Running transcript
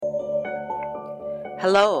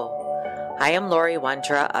Hello, I am Lori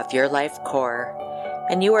Wondra of Your Life Core,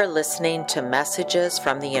 and you are listening to Messages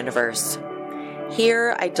from the Universe.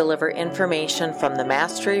 Here I deliver information from the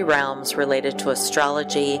mastery realms related to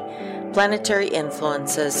astrology, planetary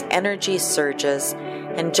influences, energy surges,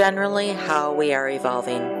 and generally how we are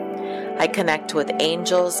evolving. I connect with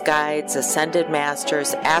angels, guides, ascended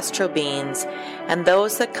masters, astral beings, and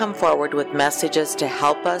those that come forward with messages to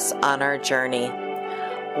help us on our journey.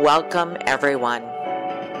 Welcome, everyone.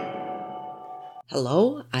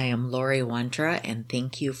 Hello, I am Lori Wondra, and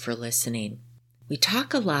thank you for listening. We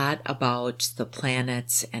talk a lot about the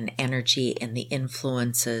planets and energy and the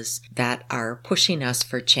influences that are pushing us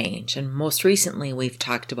for change. And most recently, we've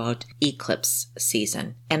talked about eclipse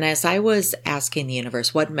season. And as I was asking the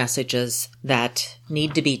universe what messages that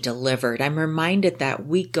need to be delivered, I'm reminded that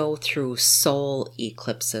we go through soul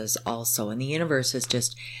eclipses also. And the universe is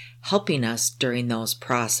just helping us during those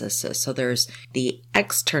processes. So there's the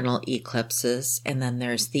external eclipses, and then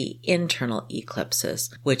there's the internal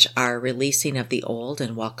eclipses, which are releasing of the old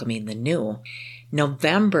and welcoming the new.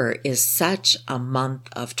 November is such a month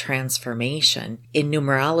of transformation. In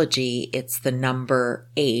numerology, it's the number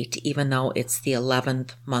 8, even though it's the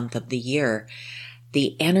 11th month of the year.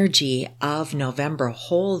 The energy of November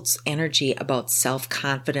holds energy about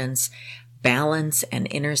self-confidence, balance and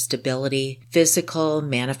inner stability, physical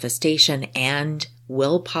manifestation and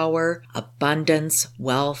willpower, abundance,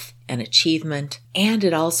 wealth, and achievement. And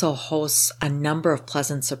it also hosts a number of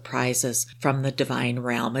pleasant surprises from the divine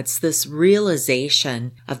realm. It's this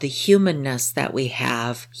realization of the humanness that we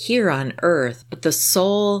have here on earth, but the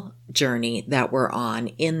soul journey that we're on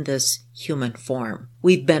in this human form.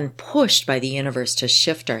 We've been pushed by the universe to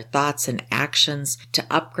shift our thoughts and actions to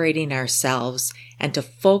upgrading ourselves and to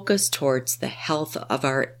focus towards the health of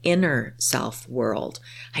our inner self world.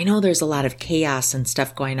 I know there's a lot of chaos and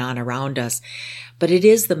stuff going on around us, but it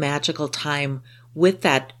is the magical time with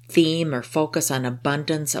that theme or focus on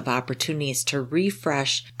abundance of opportunities to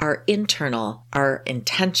refresh our intentions,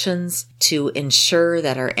 to ensure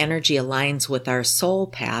that our energy aligns with our soul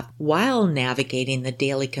path while navigating the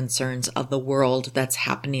daily concerns of the world that's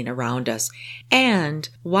happening around us, and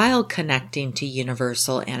while connecting to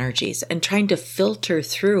universal energies and trying to filter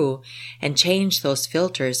through and change those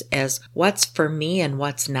filters as what's for me and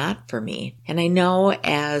what's not for me. And I know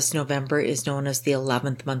as November is known as the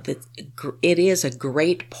 11th month, it is a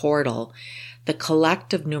great portal. The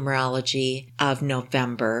collective numerology of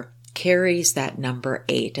November carries that number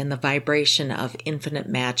 8 and the vibration of infinite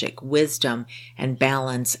magic, wisdom, and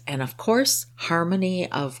balance, and of course,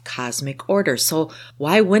 harmony of cosmic order. So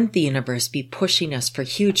why wouldn't the universe be pushing us for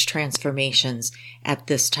huge transformations at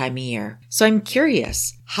this time of year? So I'm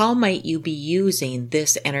curious, how might you be using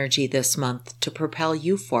this energy this month to propel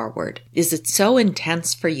you forward? Is it so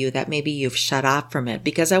intense for you that maybe you've shut off from it?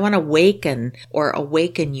 Because I want to awaken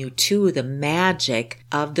you to the magic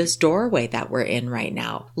of this doorway that we're in right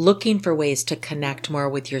now, looking for ways to connect more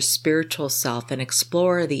with your spiritual self and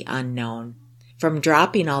explore the unknown. From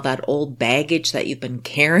dropping all that old baggage that you've been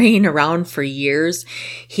carrying around for years,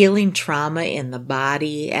 healing trauma in the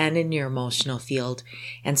body and in your emotional field,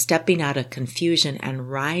 and stepping out of confusion and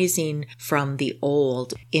rising from the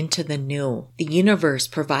old into the new. The universe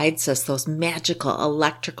provides us those magical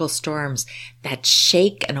electrical storms that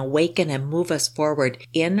shake and awaken and move us forward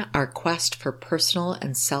in our quest for personal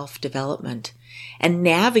and self-development. And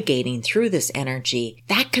navigating through this energy,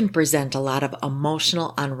 that can present a lot of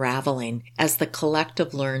emotional unraveling as the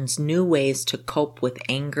collective learns new ways to cope with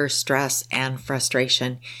anger, stress, and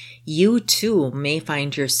frustration. You too may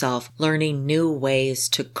find yourself learning new ways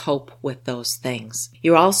to cope with those things.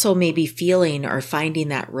 You also may be feeling or finding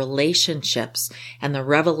that relationships and the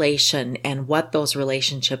revelation and what those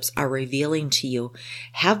relationships are revealing to you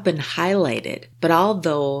have been highlighted. But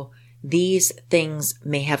although these things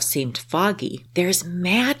may have seemed foggy, there's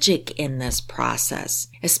magic in this process,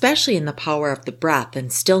 especially in the power of the breath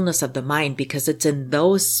and stillness of the mind, because it's in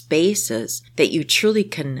those spaces that you truly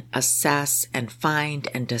can assess and find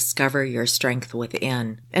and discover your strength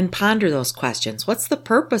within and ponder those questions. What's the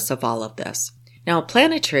purpose of all of this? Now,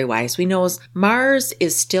 planetary-wise, we know Mars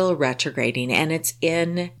is still retrograding, and it's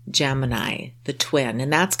in Gemini, the twin,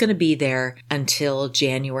 and that's going to be there until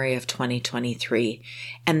January of 2023.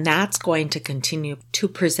 And that's going to continue to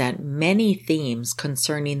present many themes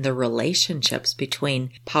concerning the relationships between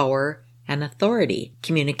power and authority,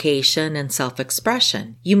 communication, and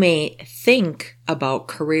self-expression. You may think about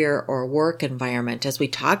career or work environment as we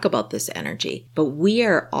talk about this energy, but we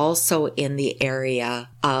are also in the area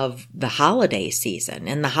of the holiday season.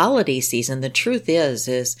 And the holiday season, the truth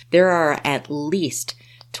is there are at least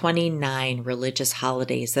 29 religious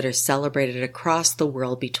holidays that are celebrated across the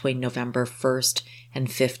world between November 1st and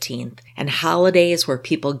 15th, and holidays where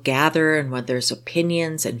people gather and where there's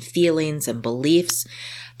opinions and feelings and beliefs.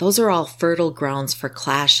 Those are all fertile grounds for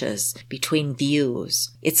clashes between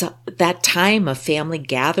views. It's that time of family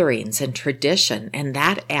gatherings and tradition, and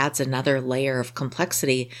that adds another layer of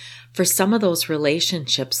complexity for some of those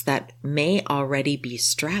relationships that may already be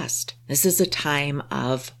stressed. This is a time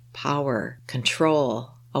of power,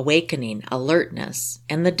 control, awakening, alertness,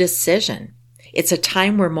 and the decision. It's a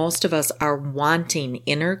time where most of us are wanting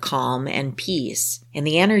inner calm and peace, and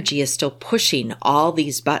the energy is still pushing all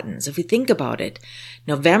these buttons. If we think about it,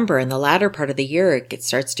 November and the latter part of the year, it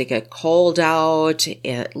starts to get cold out,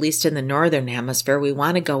 at least in the northern hemisphere. We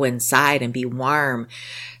want to go inside and be warm,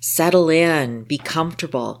 settle in, be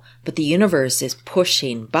comfortable, but the universe is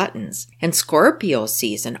pushing buttons. And Scorpio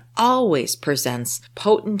season always presents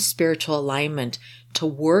potent spiritual alignment to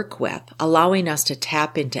work with, allowing us to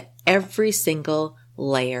tap into every single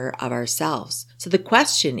layer of ourselves. So the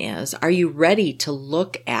question is, are you ready to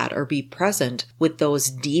look at or be present with those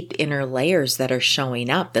deep inner layers that are showing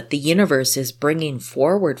up, that the universe is bringing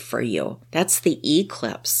forward for you? That's the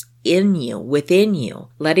eclipse in you, within you,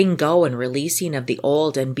 letting go and releasing of the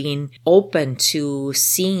old and being open to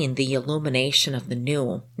seeing the illumination of the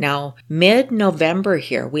new. Now, mid-November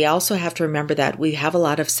here, we also have to remember that we have a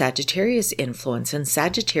lot of Sagittarius influence, and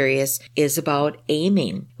Sagittarius is about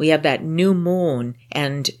aiming. We have that new moon,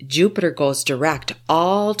 and Jupiter goes direct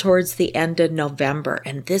all towards the end of November,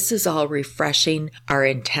 and this is all refreshing our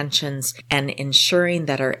intentions and ensuring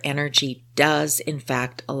that our energy does in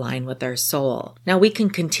fact align with our soul. Now we can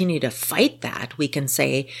continue to fight that. We can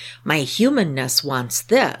say, my humanness wants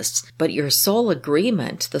this, but your soul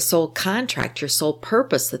agreement, the soul contract, your soul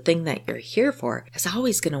purpose, the thing that you're here for, is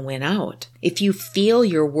always going to win out. If you feel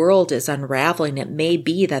your world is unraveling, it may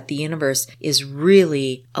be that the universe is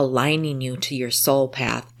really aligning you to your soul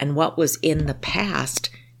path, and what was in the past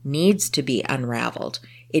needs to be unraveled.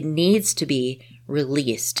 It needs to be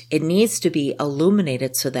released. It needs to be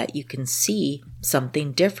illuminated so that you can see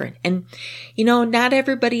something different. And, not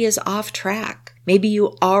everybody is off track. Maybe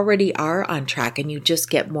you already are on track and you just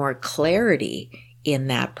get more clarity in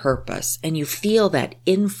that purpose and you feel that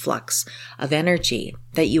influx of energy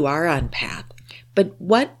that you are on path. But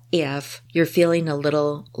what if you're feeling a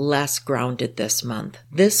little less grounded this month?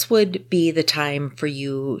 This would be the time for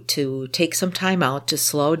you to take some time out to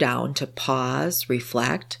slow down, to pause,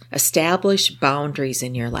 reflect, establish boundaries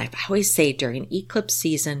in your life. I always say during eclipse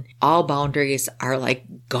season, all boundaries are like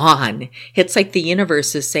gone. It's like the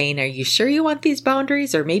universe is saying, are you sure you want these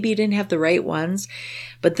boundaries? Or maybe you didn't have the right ones.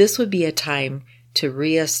 But this would be a time to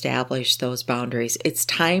reestablish those boundaries. It's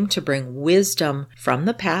time to bring wisdom from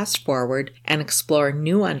the past forward and explore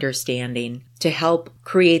new understanding to help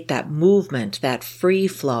create that movement, that free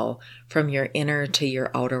flow from your inner to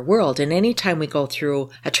your outer world. And anytime we go through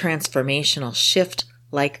a transformational shift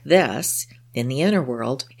like this in the inner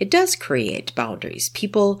world, it does create boundaries.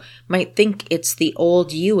 People might think it's the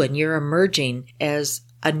old you and you're emerging as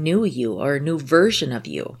a new you or a new version of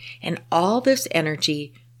you. And all this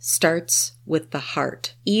energy starts with the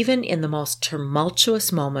heart. Even in the most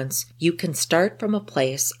tumultuous moments, you can start from a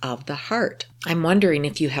place of the heart. I'm wondering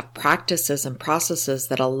if you have practices and processes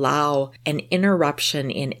that allow an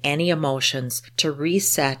interruption in any emotions to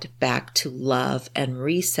reset back to love and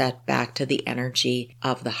reset back to the energy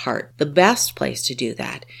of the heart. The best place to do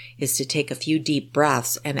that is to take a few deep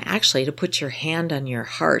breaths and actually to put your hand on your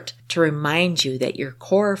heart to remind you that your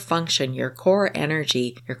core function, your core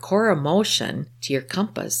energy, your core emotion to your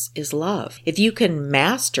compass is love. If you can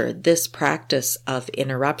master this practice of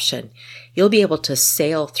interruption, you'll be able to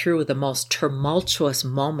sail through the most tumultuous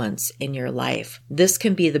moments in your life. This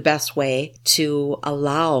can be the best way to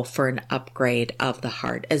allow for an upgrade of the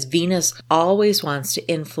heart, as Venus always wants to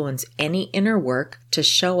influence any inner work to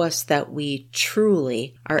show us that we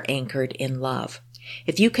truly are anchored in love.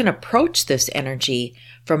 If you can approach this energy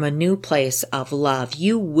from a new place of love,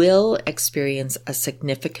 you will experience a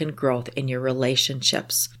significant growth in your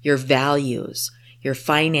relationships, your values, your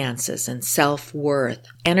finances, and self-worth.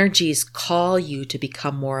 Energies call you to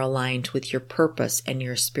become more aligned with your purpose and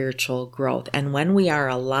your spiritual growth. And when we are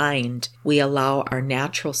aligned, we allow our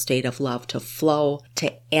natural state of love to flow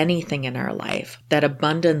to anything in our life. That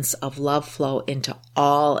abundance of love flow into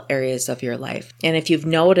all areas of your life. And if you've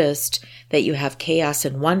noticed that you have chaos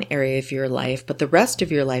in one area of your life, but the rest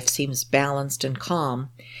of your life seems balanced and calm,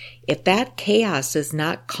 if that chaos is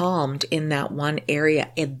not calmed in that one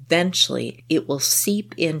area, eventually it will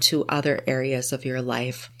seep into other areas of your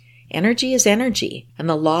life. Energy is energy, and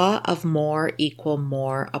the law of more equal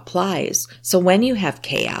more applies. So when you have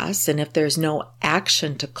chaos, and if there's no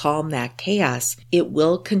action to calm that chaos, it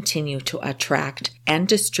will continue to attract and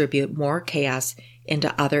distribute more chaos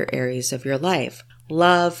into other areas of your life.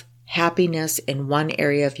 Love, happiness in one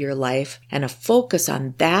area of your life, and a focus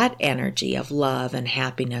on that energy of love and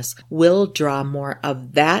happiness will draw more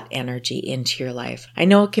of that energy into your life. I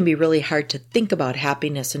know it can be really hard to think about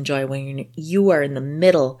happiness and joy when you are in the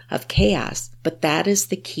middle of chaos, but that is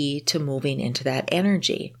the key to moving into that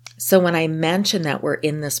energy. So when I mention that we're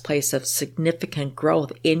in this place of significant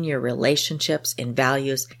growth in your relationships, in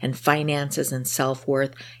values, and finances, and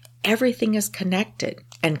self-worth, everything is connected,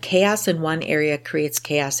 and chaos in one area creates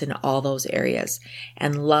chaos in all those areas,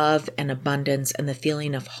 and love and abundance and the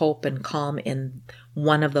feeling of hope and calm in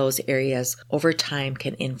one of those areas over time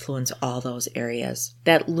can influence all those areas.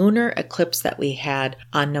 That lunar eclipse that we had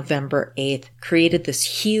on November 8th created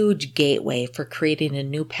this huge gateway for creating a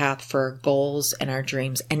new path for our goals and our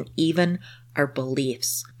dreams and even our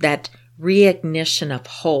beliefs. That reignition of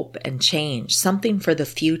hope and change, something for the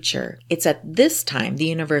future. It's at this time the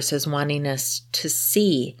universe is wanting us to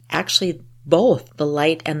see actually both the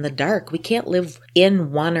light and the dark. We can't live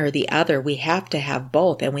in one or the other. We have to have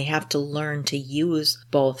both, and we have to learn to use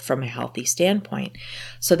both from a healthy standpoint.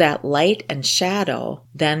 So that light and shadow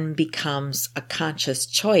then becomes a conscious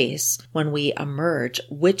choice when we emerge.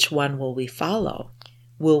 Which one will we follow?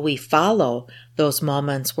 Will we follow those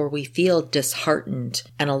moments where we feel disheartened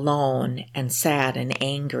and alone and sad and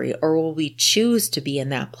angry, or will we choose to be in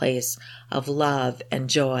that place of love and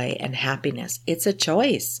joy and happiness? It's a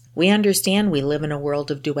choice. We understand we live in a world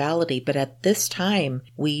of duality, but at this time,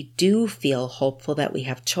 we do feel hopeful that we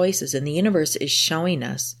have choices, and the universe is showing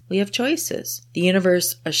us we have choices. The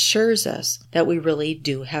universe assures us that we really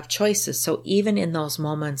do have choices. So even in those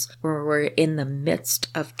moments where we're in the midst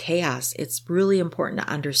of chaos, it's really important to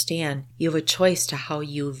understand you have a choice to how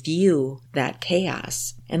you view that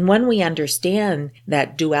chaos. And when we understand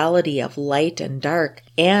that duality of light and dark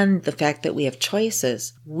and the fact that we have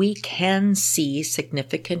choices, we can see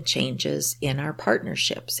significant changes in our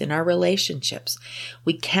partnerships, in our relationships.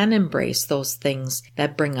 We can embrace those things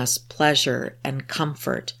that bring us pleasure and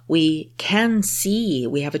comfort. We can see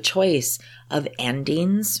we have a choice of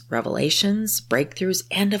endings, revelations, breakthroughs,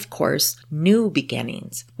 and of course, new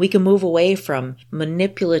beginnings. We can move away from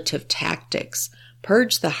manipulative tactics,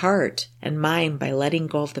 purge the heart and mind by letting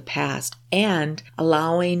go of the past and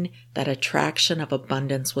allowing that attraction of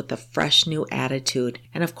abundance with a fresh new attitude.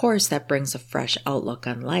 And of course, that brings a fresh outlook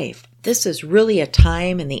on life. This is really a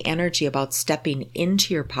time and the energy about stepping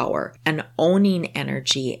into your power and owning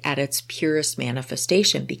energy at its purest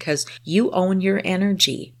manifestation, because you own your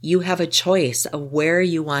energy. You have a choice of where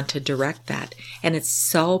you want to direct that. And it's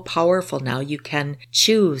so powerful now. You can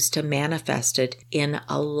choose to manifest it in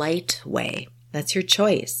a light way. That's your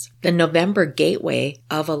choice. The November gateway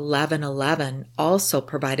of 1111 also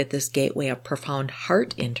provided this gateway of profound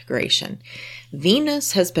heart integration.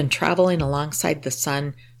 Venus has been traveling alongside the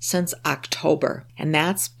sun since October, and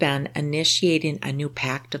that's been initiating a new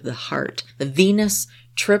pact of the heart. The Venus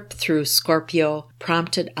trip through Scorpio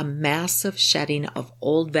prompted a massive shedding of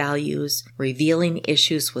old values, revealing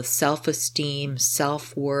issues with self-esteem,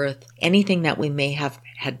 self-worth, anything that we may have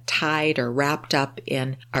had tied or wrapped up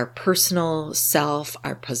in our personal self,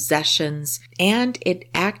 our possessions, and it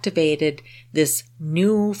activated this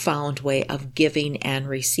newfound way of giving and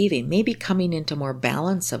receiving, maybe coming into more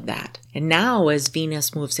balance of that. And now as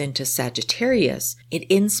Venus moves into Sagittarius, it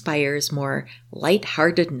inspires more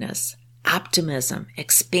lightheartedness, optimism,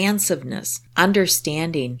 expansiveness,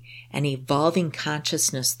 understanding, and evolving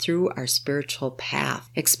consciousness through our spiritual path.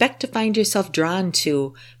 Expect to find yourself drawn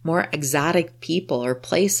to more exotic people or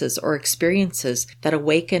places or experiences that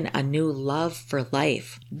awaken a new love for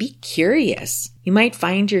life. Be curious. You might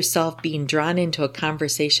find yourself being drawn into a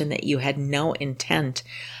conversation that you had no intent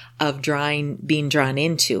of being drawn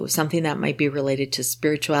into, something that might be related to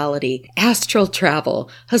spirituality, astral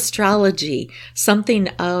travel, astrology, something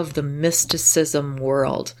of the mysticism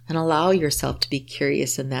world, and allow yourself to be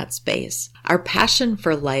curious in that space. Our passion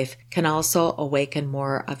for life can also awaken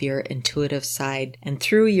more of your intuitive side, and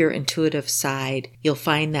through your intuitive side, you'll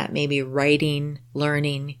find that maybe writing,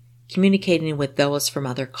 learning, communicating with those from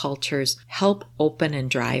other cultures help open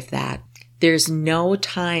and drive that. There's no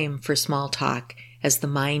time for small talk as the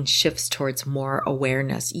mind shifts towards more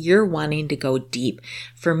awareness. You're wanting to go deep.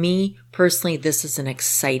 For me, personally, this is an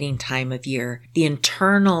exciting time of year. The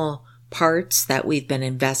internal parts that we've been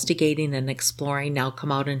investigating and exploring now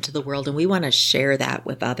come out into the world, and we want to share that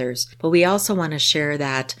with others. But we also want to share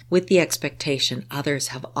that with the expectation others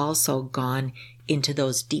have also gone into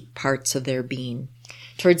those deep parts of their being.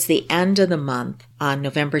 Towards the end of the month, on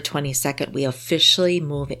November 22nd, we officially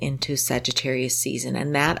move into Sagittarius season,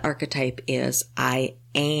 and that archetype is I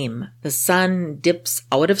aim. The sun dips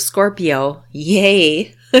out of Scorpio,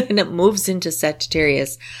 yay, and it moves into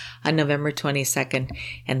Sagittarius on November 22nd,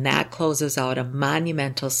 and that closes out a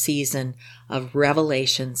monumental season of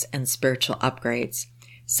revelations and spiritual upgrades.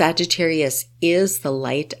 Sagittarius is the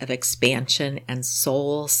light of expansion and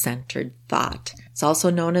soul-centered thought. It's also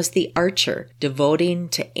known as the archer, devoting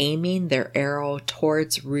to aiming their arrow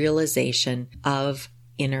towards realization of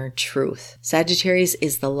inner truth. Sagittarius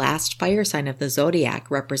is the last fire sign of the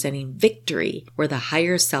zodiac, representing victory, where the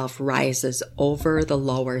higher self rises over the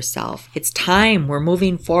lower self. It's time. We're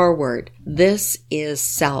moving forward. This is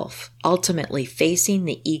self, ultimately facing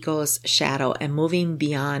the ego's shadow and moving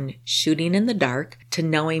beyond shooting in the dark to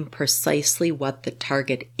knowing precisely what the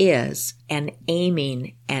target is and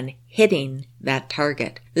aiming and hitting that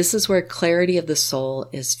target. This is where clarity of the soul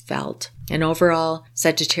is felt. And overall,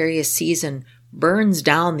 Sagittarius season burns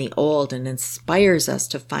down the old and inspires us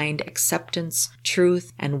to find acceptance,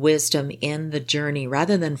 truth, and wisdom in the journey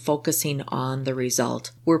rather than focusing on the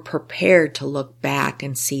result. We're prepared to look back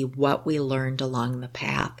and see what we learned along the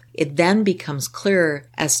path. It then becomes clearer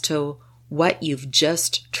as to what you've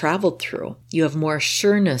just traveled through. You have more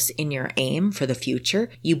sureness in your aim for the future.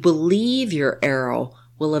 You believe your arrow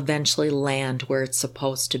will eventually land where it's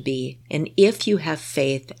supposed to be. And if you have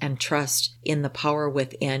faith and trust in the power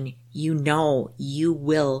within, you know you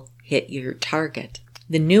will hit your target.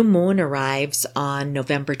 The new moon arrives on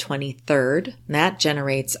November 23rd. That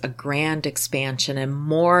generates a grand expansion and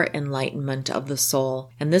more enlightenment of the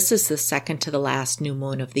soul. And this is the second to the last new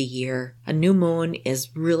moon of the year. A new moon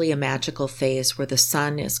is really a magical phase where the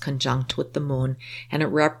sun is conjunct with the moon, and it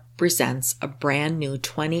represents a brand new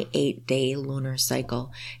 28-day lunar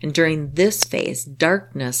cycle. And during this phase,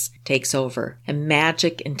 darkness takes over and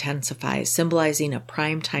magic intensifies, symbolizing a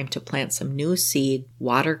prime time to plant some new seed,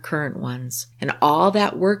 water current ones. And all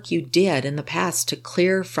that work you did in the past to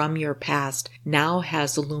clear from your past now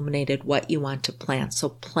has illuminated what you want to plant. So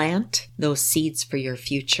plant those seeds for your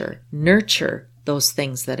future. Nurture those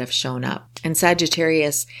things that have shown up. And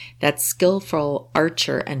Sagittarius, that skillful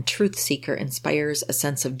archer and truth seeker, inspires a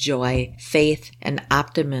sense of joy, faith, and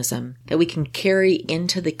optimism that we can carry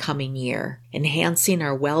into the coming year, enhancing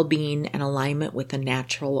our well-being and alignment with the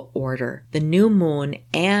natural order. The new moon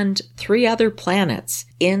and 3 other planets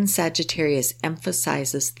in Sagittarius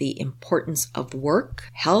emphasizes the importance of work,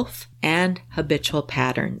 health, and habitual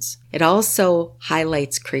patterns. It also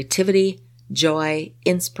highlights creativity, joy,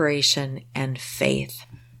 inspiration, and faith.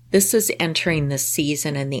 This is entering the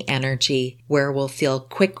season and the energy where we'll feel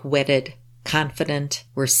quick-witted, confident,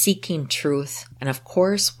 we're seeking truth, and of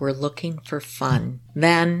course, we're looking for fun.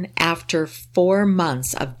 Then, after 4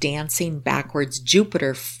 months of dancing backwards,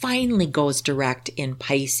 Jupiter finally goes direct in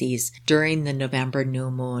Pisces during the November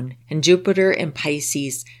new moon. And Jupiter in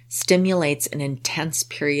Pisces stimulates an intense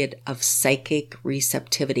period of psychic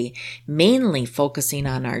receptivity, mainly focusing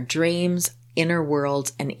on our dreams, inner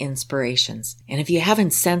worlds, and inspirations. And if you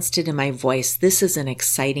haven't sensed it in my voice, this is an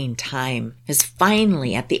exciting time. As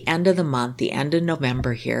finally, at the end of the month, the end of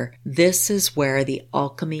November here, this is where the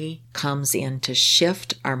alchemy comes in to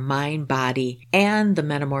shift our mind, body, and the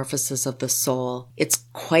metamorphosis of the soul. It's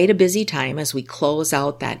quite a busy time as we close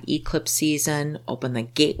out that eclipse season, open the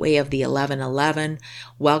gateway of the 11:11,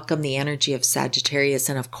 welcome the energy of Sagittarius,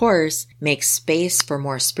 and of course, make space for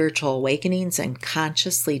more spiritual awakenings and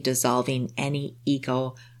consciously dissolving any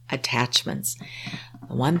ego attachments.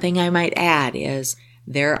 The one thing I might add is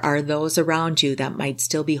there are those around you that might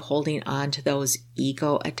still be holding on to those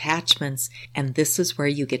ego attachments, and this is where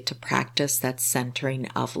you get to practice that centering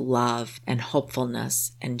of love and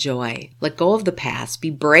hopefulness and joy. Let go of the past, be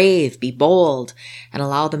brave, be bold, and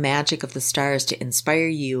allow the magic of the stars to inspire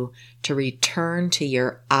you to return to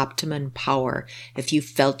your optimum power. If you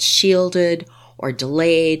felt shielded or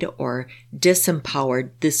delayed or disempowered,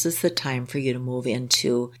 this is the time for you to move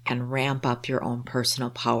into and ramp up your own personal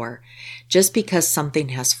power. Just because something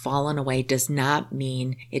has fallen away does not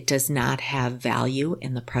mean it does not have value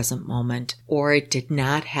in the present moment, or it did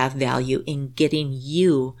not have value in getting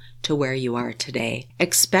you to where you are today.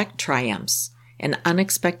 Expect triumphs and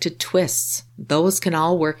unexpected twists. Those can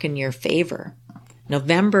all work in your favor.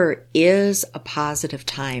 November is a positive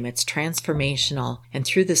time. It's transformational, and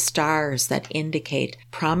through the stars that indicate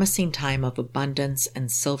promising time of abundance and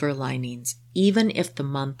silver linings, even if the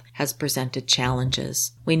month has presented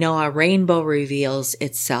challenges. We know a rainbow reveals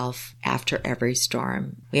itself after every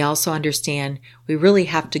storm. We also understand we really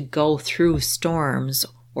have to go through storms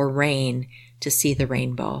or rain to see the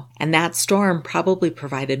rainbow. And that storm probably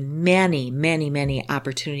provided many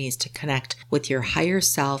opportunities to connect with your higher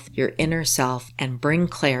self, your inner self, and bring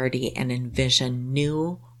clarity and envision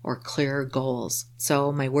new or clearer goals.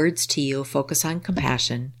 So my words to you focus on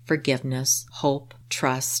compassion, forgiveness, hope,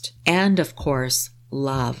 trust, and of course,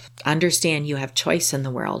 love. Understand you have choice in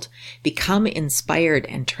the world. Become inspired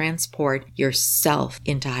and transport yourself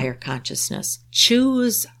into higher consciousness.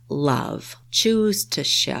 Choose love. Choose to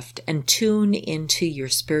shift and tune into your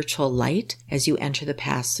spiritual light as you enter the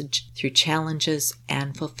passage through challenges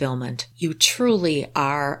and fulfillment. You truly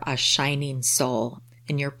are a shining soul,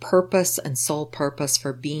 and your purpose and soul purpose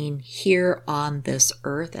for being here on this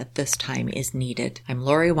earth at this time is needed. I'm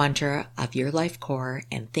Lori Wondra of Your Life Core,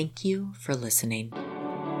 and thank you for listening.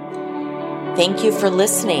 Thank you for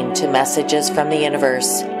listening to Messages from the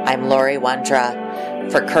Universe. I'm Lori Wondra.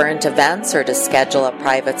 For current events or to schedule a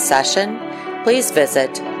private session, please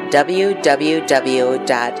visit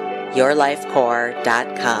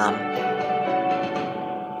www.yourlifecore.com.